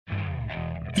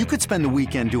You could spend the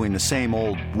weekend doing the same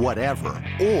old whatever,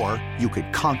 or you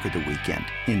could conquer the weekend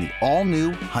in the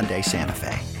all-new Hyundai Santa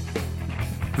Fe.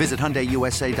 Visit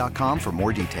HyundaiUSA.com for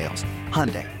more details.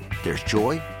 Hyundai, there's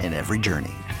joy in every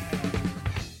journey.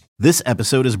 This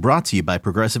episode is brought to you by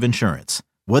Progressive Insurance.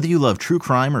 Whether you love true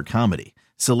crime or comedy,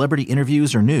 celebrity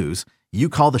interviews or news, you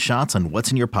call the shots on what's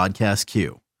in your podcast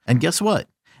queue. And guess what?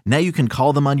 Now you can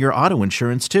call them on your auto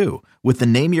insurance too with the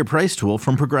Name Your Price tool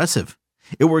from Progressive.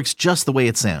 It works just the way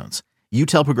it sounds. You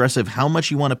tell Progressive how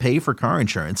much you want to pay for car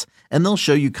insurance, and they'll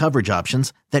show you coverage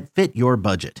options that fit your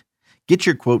budget. Get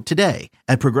your quote today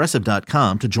at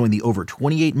Progressive.com to join the over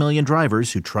 28 million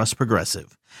drivers who trust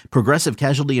Progressive. Progressive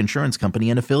Casualty Insurance Company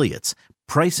and Affiliates.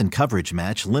 Price and coverage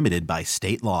match limited by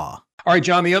state law. All right,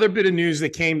 John, the other bit of news that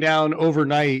came down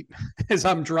overnight as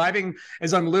I'm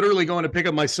literally going to pick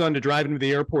up my son to drive him to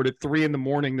the airport at 3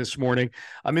 a.m. this morning.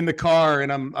 I'm in the car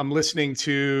and I'm listening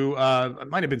to, it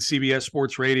might have been CBS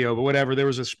Sports Radio, but whatever. There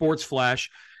was a sports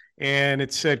flash and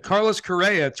it said, Carlos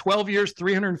Correa, 12 years,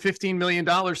 $315 million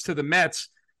to the Mets,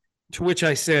 to which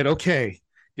I said, okay,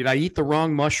 did I eat the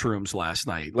wrong mushrooms last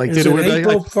night? Like, is it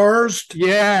April 1st?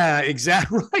 Yeah,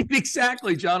 exactly. Right,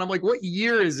 exactly, John. I'm like, what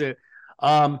year is it?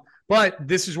 But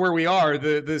this is where we are.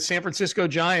 The San Francisco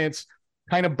Giants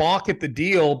kind of balk at the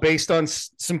deal based on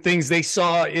some things they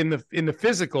saw in the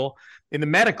physical, in the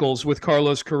medicals with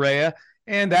Carlos Correa.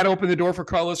 And that opened the door for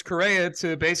Carlos Correa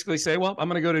to basically say, well, I'm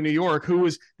going to go to New York.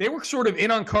 They were sort of in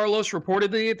on Carlos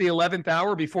reportedly at the 11th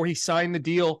hour before he signed the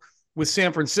deal with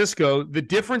San Francisco. The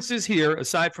difference is here,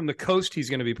 aside from the coast he's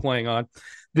going to be playing on,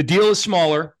 the deal is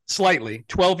smaller, slightly.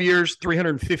 12 years,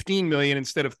 $315 million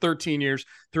instead of 13 years,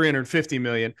 $350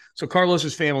 million. So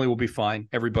Carlos's family will be fine.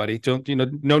 Everybody,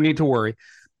 no need to worry.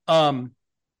 The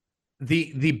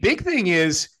big thing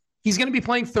is he's going to be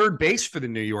playing third base for the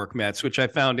New York Mets, which I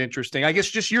found interesting. I guess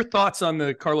just your thoughts on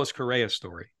the Carlos Correa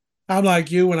story. I'm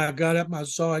like you. When I got up, I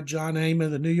saw it. John Heyman,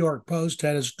 the New York Post,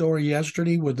 had a story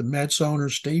yesterday with the Mets owner,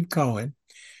 Steve Cohen,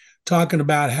 talking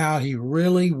about how he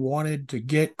really wanted to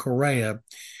get Correa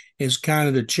as kind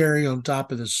of the cherry on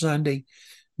top of the sundae,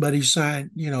 but he signed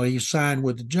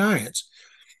with the Giants.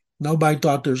 Nobody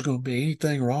thought there was going to be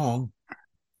anything wrong.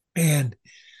 And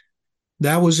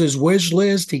that was his wish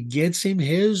list. He gets him.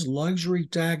 His luxury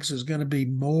tax is going to be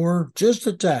more, just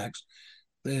a tax,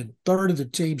 than a third of the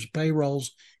team's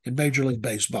payrolls in Major League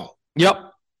Baseball.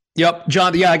 Yep,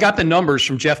 John. Yeah, I got the numbers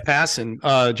from Jeff Passan.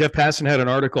 Jeff Passan had an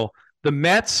article. The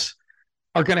Mets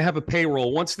are going to have a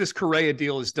payroll once this Correa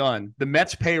deal is done. The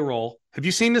Mets payroll. Have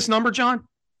you seen this number, John?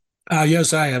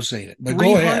 Yes, I have seen it. But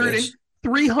go ahead.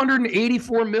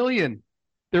 $384 million.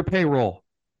 Their payroll.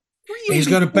 He's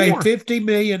going to pay $50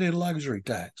 million in luxury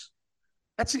tax.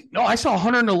 I saw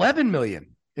 $111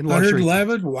 million in luxury.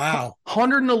 111. Wow.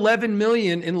 $111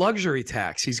 million in luxury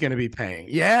tax. He's going to be paying.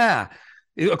 Yeah,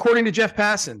 according to Jeff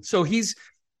Passan.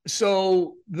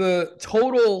 So the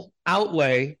total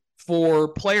outlay for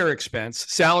player expense,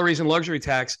 salaries, and luxury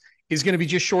tax is going to be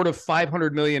just short of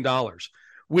 $500 million,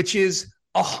 which is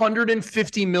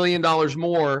 $150 million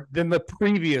more than the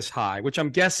previous high, which I'm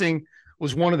guessing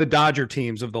was one of the Dodger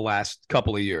teams of the last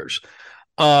couple of years.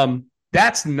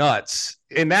 That's nuts.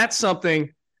 And that's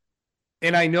something,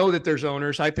 and I know that there's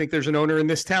owners. I think there's an owner in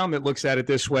this town that looks at it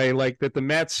this way, like that the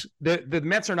Mets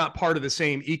are not part of the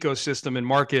same ecosystem and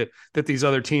market that these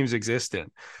other teams exist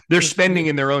in. They're spending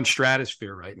in their own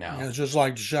stratosphere right now. Yeah, it's just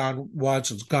like Deshaun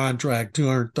Watson's contract,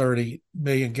 $230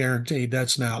 million guaranteed.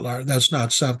 That's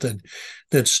not something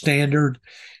that's standard.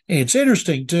 And it's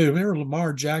interesting too. Remember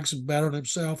Lamar Jackson bet on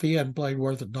himself. He hadn't played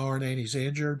worth a darn and he's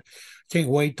injured. Can't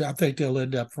wait. I think they'll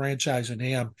end up franchising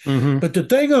him. Mm-hmm. But the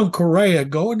thing on Correa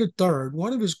going to third,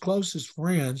 one of his closest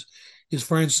friends is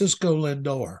Francisco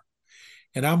Lindor.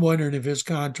 And I'm wondering if his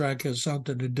contract has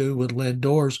something to do with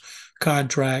Lindor's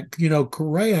contract.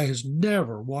 Correa has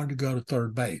never wanted to go to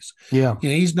third base. Yeah.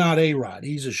 He's not A-Rod.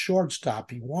 He's a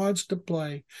shortstop. He wants to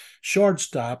play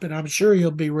shortstop, and I'm sure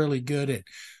he'll be really good at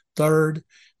third.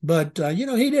 But, he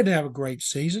didn't have a great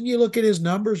season. You look at his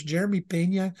numbers, Jeremy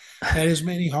Pena had as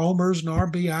many homers and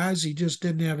RBIs. He just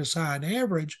didn't have as high an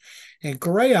average. And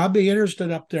Correa, I'll be interested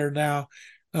up there now.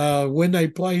 When they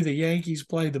play the Yankees,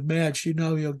 play the Mets,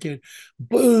 he'll get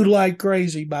booed like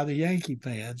crazy by the Yankee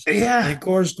fans. Yeah. And, of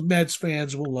course, the Mets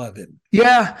fans will love him.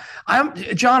 Yeah.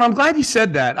 John, I'm glad you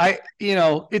said that.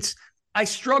 I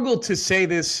struggle to say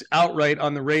this outright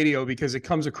on the radio because it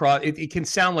comes across, it can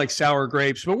sound like sour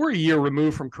grapes, but we're a year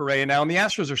removed from Correa now, and the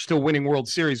Astros are still winning World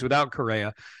Series without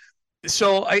Correa.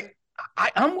 So I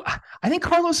think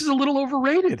Carlos is a little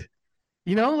overrated.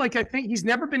 I think he's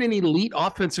never been an elite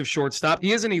offensive shortstop.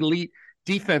 He is an elite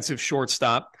defensive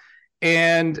shortstop.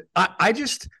 And I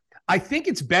I think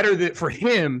it's better that for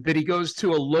him that he goes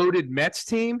to a loaded Mets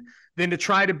team than to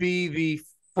try to be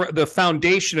the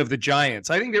foundation of the Giants.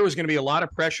 I think there was going to be a lot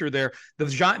of pressure there.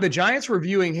 The Giants were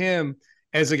viewing him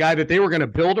as a guy that they were going to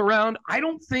build around. I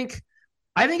think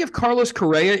if Carlos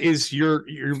Correa is your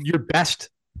best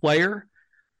player,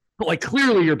 like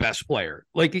clearly your best player,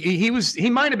 like he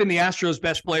might have been the Astros'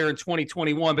 best player in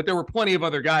 2021, but there were plenty of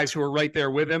other guys who were right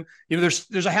there with him.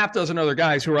 There's a half dozen other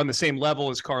guys who are on the same level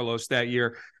as Carlos that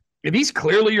year. If he's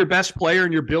clearly your best player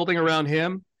and you're building around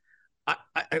him,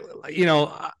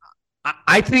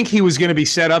 I think he was going to be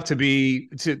set up for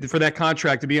that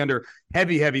contract to be under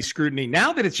heavy scrutiny.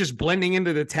 Now that it's just blending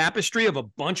into the tapestry of a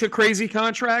bunch of crazy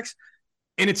contracts,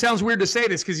 and it sounds weird to say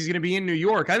this because he's going to be in New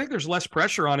York, I think there's less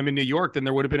pressure on him in New York than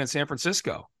there would have been in San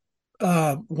Francisco.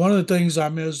 One of the things I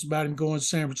miss about him going to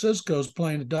San Francisco is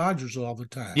playing the Dodgers all the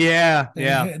time. Yeah.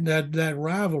 And that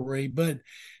rivalry. But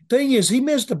thing is, he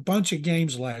missed a bunch of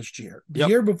games last year. The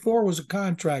year before was a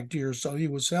contract year, so he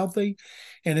was healthy.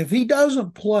 And if he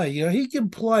doesn't play, he can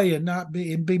play and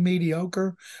be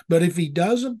mediocre. But if he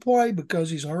doesn't play because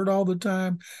he's hurt all the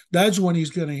time, that's when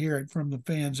he's going to hear it from the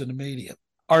fans and the media.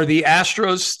 Are the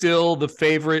Astros still the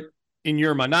favorite in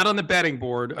your mind? Not on the betting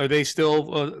board. Are they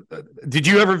still? Did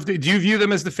you view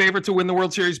them as the favorite to win the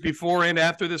World Series before and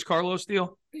after this Carlos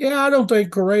deal? Yeah, I don't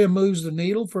think Correa moves the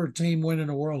needle for a team winning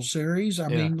a World Series. I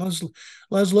mean, let's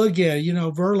look at it.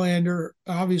 Verlander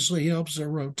obviously helps their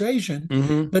rotation,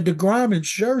 but DeGrom and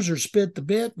Scherzer spit the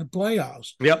bit in the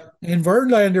playoffs. Yep. And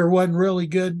Verlander wasn't really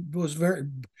good.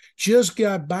 Just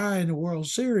got by in the World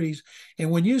Series. And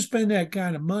when you spend that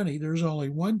kind of money, there's only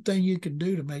one thing you can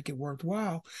do to make it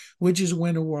worthwhile, which is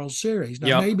win a World Series.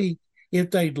 Now, maybe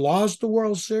if they'd lost the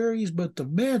World Series, but the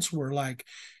Mets were like,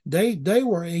 they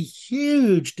were a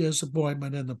huge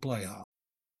disappointment in the playoffs.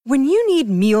 When you need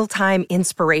mealtime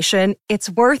inspiration,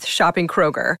 it's worth shopping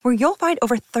Kroger, where you'll find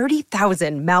over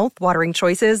 30,000 mouth-watering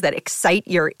choices that excite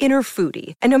your inner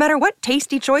foodie. And no matter what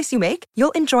tasty choice you make,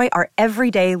 you'll enjoy our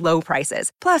everyday low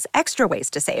prices, plus extra ways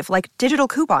to save, like digital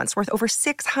coupons worth over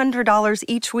 $600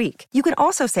 each week. You can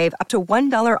also save up to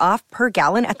 $1 off per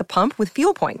gallon at the pump with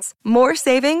fuel points. More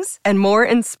savings and more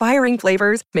inspiring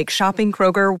flavors make shopping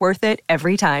Kroger worth it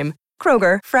every time.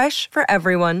 Kroger, fresh for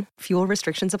everyone. Fuel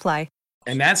restrictions apply.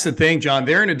 And that's the thing, John.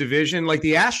 They're in a division, like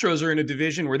the Astros are in a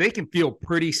division where they can feel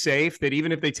pretty safe that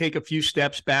even if they take a few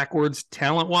steps backwards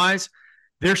talent-wise,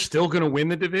 they're still going to win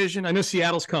the division. I know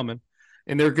Seattle's coming,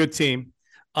 and they're a good team.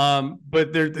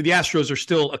 But the Astros are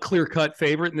still a clear-cut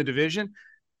favorite in the division.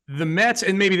 The Mets,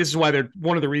 and maybe this is why they're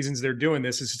one of the reasons they're doing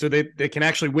this, is so they can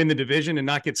actually win the division and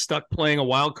not get stuck playing a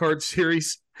wild card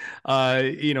series,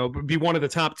 be one of the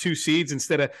top two seeds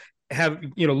instead of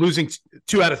losing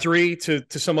 2 out of 3 to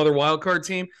some other wild card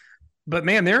team. But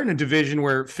man, they're in a division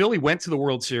where Philly went to the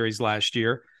World Series last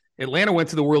year. Atlanta went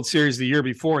to the World Series the year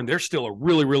before, and they're still a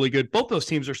really, really good. Both those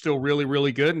teams are still really,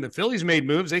 really good. And the Phillies made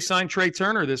moves. They signed Trey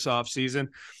Turner this offseason.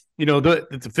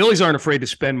 The Phillies aren't afraid to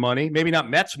spend money, maybe not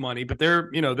Mets money, but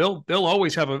they'll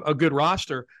always have a good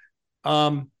roster.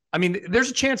 There's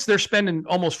a chance they're spending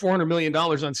almost $400 million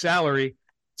on salary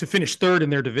to finish third in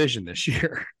their division this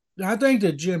year. I think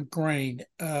that Jim Crane,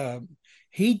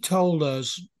 he told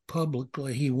us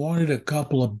publicly he wanted a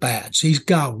couple of bats. He's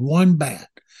got one bat,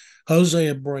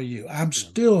 Jose Abreu. I'm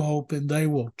still hoping they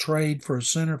will trade for a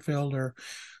center fielder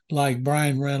like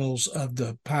Brian Reynolds of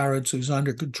the Pirates, who's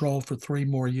under control for 3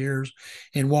 more years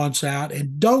and wants out.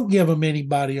 And don't give them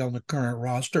anybody on the current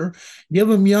roster. Give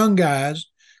them young guys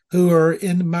who are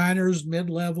in the minors,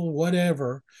 mid-level,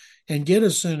 whatever, and get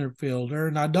a center fielder.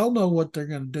 And I don't know what they're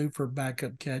going to do for a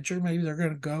backup catcher. Maybe they're going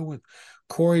to go with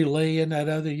Corey Lee and that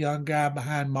other young guy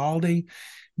behind Maldi.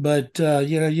 But,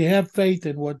 you have faith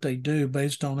in what they do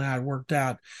based on how it worked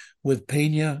out with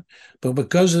Pena. But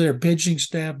because of their pitching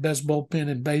staff, best bullpen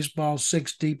in baseball,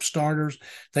 6 deep starters,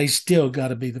 they still got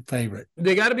to be the favorite.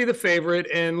 They got to be the favorite.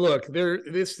 And look,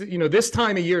 this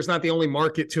time of year is not the only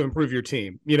market to improve your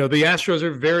team. The Astros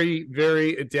are very,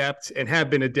 very adept and have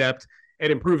been adept at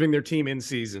improving their team in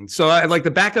season. So I like the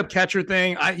backup catcher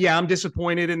thing. I'm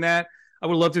disappointed in that. I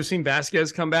would love to have seen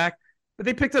Vasquez come back, but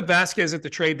they picked up Vasquez at the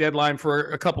trade deadline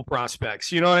for a couple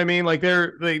prospects. You know what I mean? Like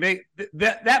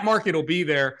that market will be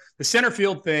there. The center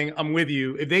field thing, I'm with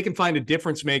you. If they can find a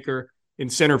difference maker in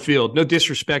center field, no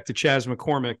disrespect to Chas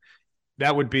McCormick,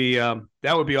 that would be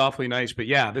awfully nice. But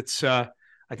yeah, that's I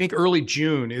think early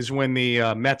June is when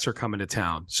the Mets are coming to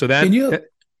town. So that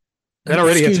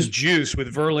already has juice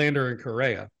with Verlander and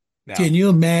Correa. Now. Can you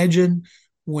imagine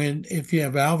if you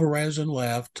have Alvarez in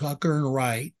left, Tucker in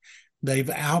right, they've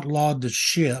outlawed the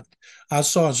shift. I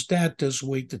saw a stat this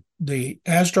week that the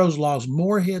Astros lost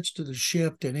more hits to the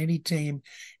shift than any team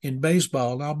in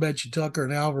baseball. And I'll bet you Tucker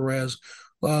and Alvarez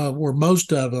were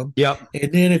most of them. Yep.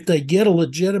 And then if they get a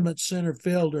legitimate center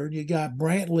fielder, you got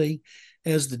Brantley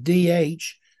as the DH,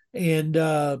 and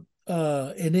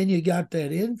then you got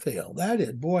that infield. That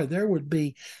is, boy, there would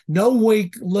be no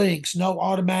weak links, no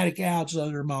automatic outs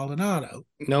under Maldonado.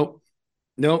 Nope.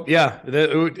 Yeah,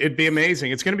 it'd be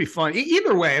amazing. It's going to be fun.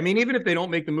 Either way, I mean, even if they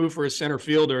don't make the move for a center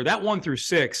fielder, that 1 through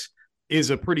 6 is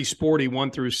a pretty sporty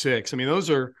 1 through 6. I mean, those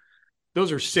are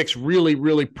 6 really,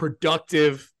 really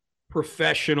productive,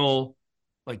 professional,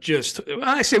 like just,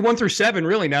 I say 1 through 7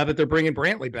 really, now that they're bringing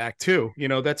Brantley back too. You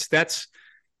know, that's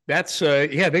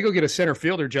yeah, they go get a center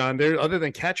fielder, John. There, other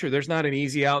than catcher, there's not an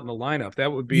easy out in the lineup.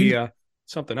 That would be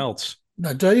something else.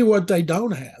 I'll tell you what they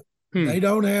don't have. They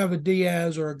don't have a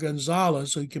Diaz or a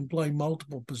Gonzalez who can play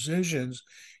multiple positions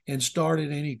and start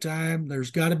at any time.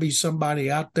 There's got to be somebody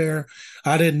out there.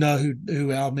 I didn't know who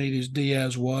Almeidas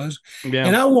Diaz was. Yeah.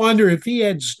 And I wonder if he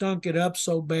had stunk it up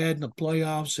so bad in the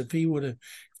playoffs, if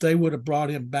they would have brought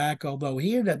him back, although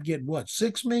he ended up getting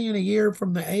 $6 million a year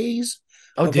from the A's.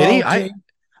 Oh, did he? I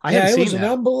it was an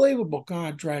unbelievable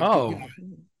contract. Oh,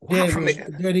 wow,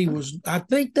 I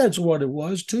think that's what it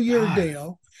was, 2-year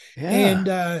deal. Yeah.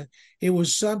 And it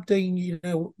was something,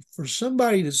 for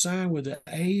somebody to sign with the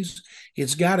A's,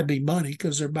 it's got to be money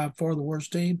because they're by far the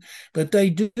worst team. But they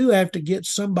do have to get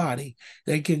somebody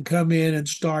that can come in and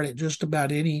start at just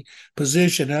about any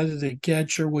position other than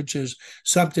catcher, which is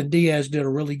something Diaz did a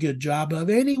really good job of.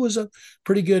 And he was a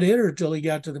pretty good hitter until he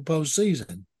got to the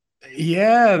postseason.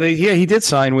 Yeah, he did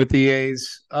sign with the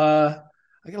A's.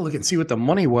 I gotta look and see what the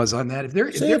money was on that. If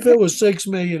it was $6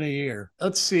 million a year.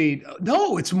 Let's see.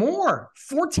 No, it's more.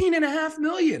 $14.5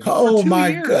 million. Oh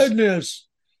my goodness!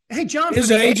 Hey, John,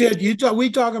 his agent. We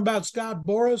talking about Scott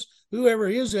Boras, whoever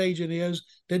his agent is,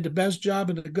 did the best job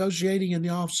of negotiating in the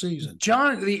offseason.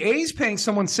 John, the A's paying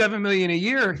someone $7 million a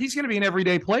year. He's going to be an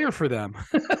everyday player for them.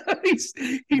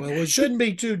 Well, it shouldn't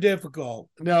be too difficult.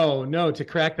 No, to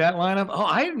crack that lineup. Oh,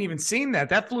 I hadn't even seen that.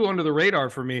 That flew under the radar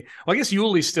for me. Well, I guess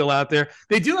Yuli's still out there.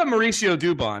 They do have Mauricio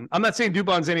Dubon. I'm not saying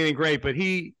Dubon's anything great, but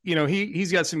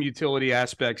he's got some utility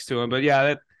aspects to him. But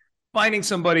yeah, finding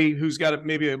somebody who's got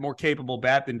maybe a more capable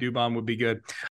bat than Dubon would be good.